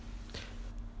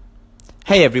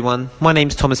Hey everyone, my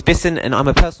name's Thomas Bisson and I'm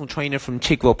a personal trainer from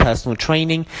Chigwell Personal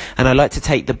Training, and I like to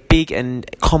take the big and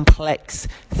complex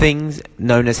things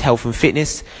known as health and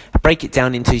fitness, break it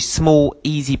down into small,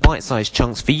 easy, bite-sized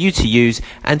chunks for you to use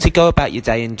and to go about your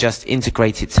day and just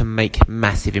integrate it to make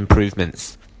massive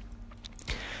improvements.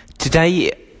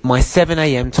 Today, my 7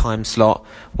 a.m. time slot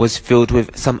was filled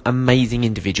with some amazing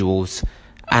individuals,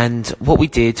 and what we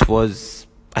did was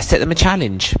I set them a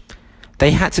challenge. They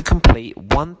had to complete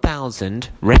 1,000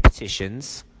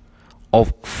 repetitions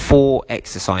of 4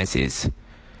 exercises.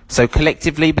 So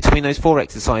collectively, between those 4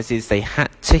 exercises, they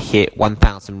had to hit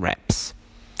 1,000 reps.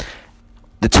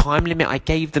 The time limit I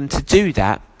gave them to do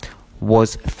that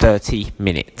was 30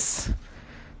 minutes.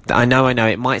 I know,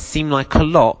 it might seem like a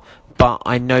lot, but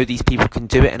I know these people can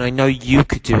do it, and I know you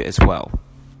could do it as well.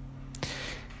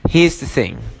 Here's the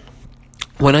thing.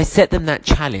 When I set them that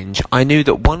challenge, I knew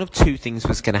that one of 2 things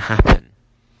was going to happen.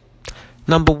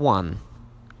 Number 1,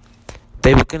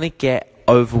 they were going to get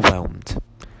overwhelmed.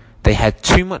 They had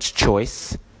too much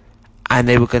choice, and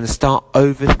they were going to start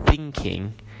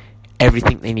overthinking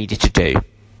everything they needed to do.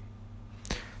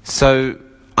 So,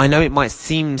 I know it might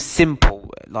seem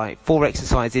simple, like 4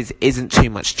 exercises isn't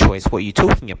too much choice. What are you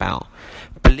talking about?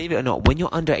 Believe it or not, when you're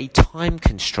under a time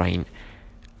constraint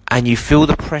and you feel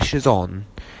the pressures on,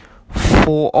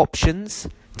 4 options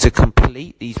to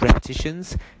complete these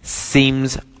repetitions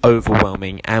seems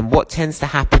overwhelming. And what tends to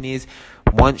happen is,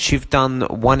 once you've done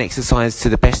one exercise to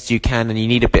the best you can and you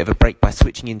need a bit of a break by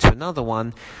switching into another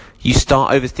one, you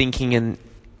start overthinking, and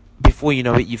before you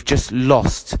know it, you've just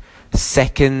lost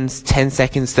seconds, 10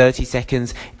 seconds, 30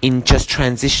 seconds in just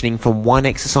transitioning from one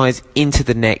exercise into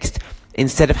the next,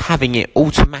 instead of having it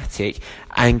automatic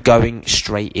and going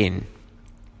straight in.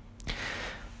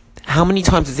 How many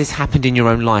times has this happened in your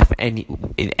own life, in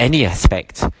any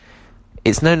aspect?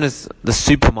 It's known as the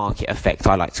supermarket effect,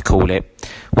 I like to call it,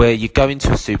 where you go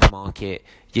into a supermarket,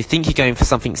 you think you're going for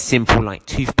something simple like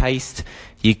toothpaste,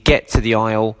 you get to the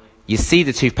aisle, you see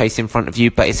the toothpaste in front of you,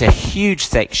 but it's a huge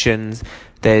section,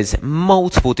 there's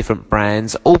multiple different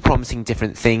brands, all promising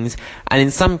different things, and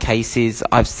in some cases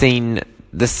I've seen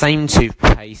the same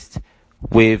toothpaste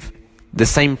with the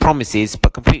same promises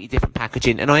but completely different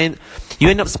packaging, and you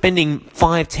end up spending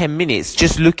 5-10 minutes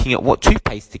just looking at what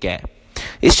toothpaste to get.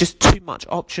 It's just too much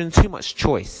option, too much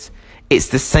choice. It's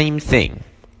the same thing.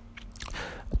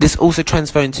 This also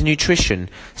transfers into nutrition.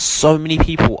 So many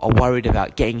people are worried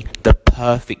about getting the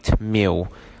perfect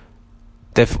meal.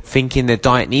 They're thinking their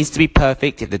diet needs to be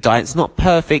perfect. If the diet's not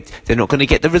perfect, they're not going to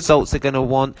get the results they're going to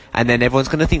want, and then everyone's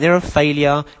going to think they're a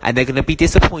failure, and they're going to be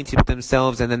disappointed with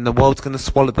themselves, and then the world's going to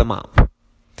swallow them up.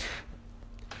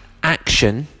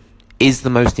 Action is the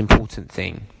most important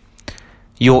thing.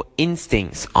 Your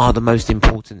instincts are the most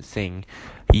important thing.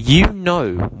 You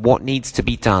know what needs to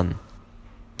be done.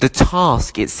 The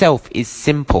task itself is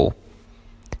simple.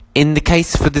 In the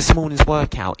case for this morning's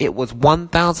workout, it was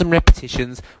 1,000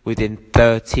 repetitions within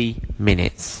 30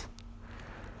 minutes.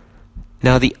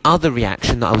 Now, the other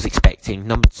reaction that I was expecting,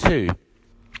 number 2,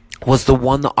 was the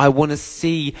one that I want to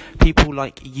see people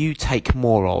like you take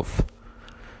more of.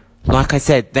 Like I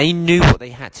said, they knew what they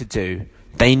had to do.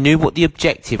 They knew what the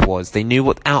objective was. They knew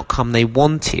what outcome they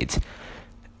wanted.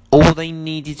 All they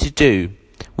needed to do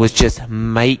was just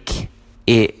make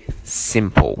it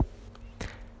simple.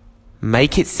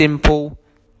 Make it simple,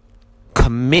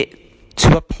 commit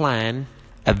to a plan,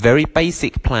 a very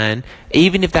basic plan,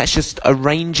 even if that's just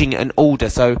arranging an order.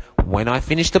 So when I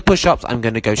finish the push-ups, I'm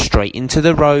going to go straight into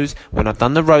the rows. When I've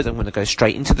done the rows, I'm going to go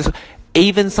straight into the...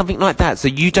 Even something like that, so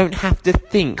you don't have to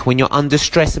think when you're under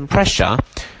stress and pressure.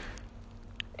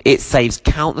 It saves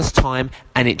countless time,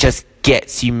 and it just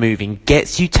gets you moving,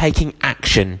 gets you taking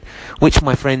action, which,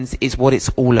 my friends, is what it's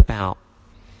all about.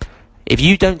 If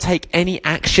you don't take any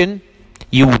action,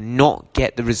 you will not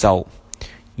get the result.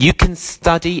 You can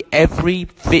study every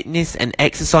fitness and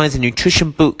exercise and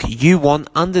nutrition book you want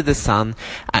under the sun,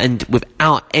 and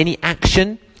without any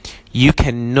action, you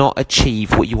cannot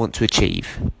achieve what you want to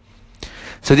achieve.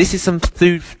 So this is some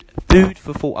food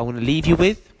for thought I want to leave you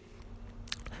with.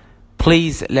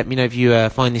 Please let me know if you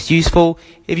find this useful.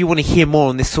 If you want to hear more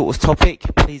on this sort of topic,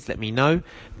 please let me know.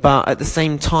 But at the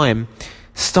same time,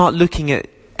 start looking at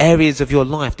areas of your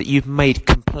life that you've made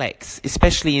complex,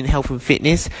 especially in health and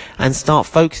fitness, and start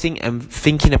focusing and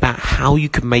thinking about how you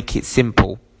can make it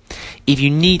simple. If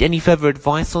you need any further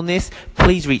advice on this,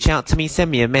 please reach out to me, send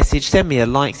me a message, send me a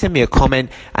like, send me a comment,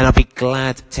 and I'll be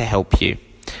glad to help you.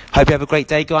 Hope you have a great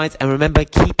day, guys, and remember,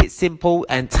 keep it simple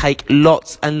and take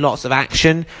lots and lots of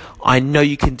action. I know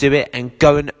you can do it, and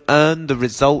go and earn the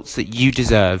results that you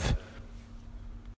deserve.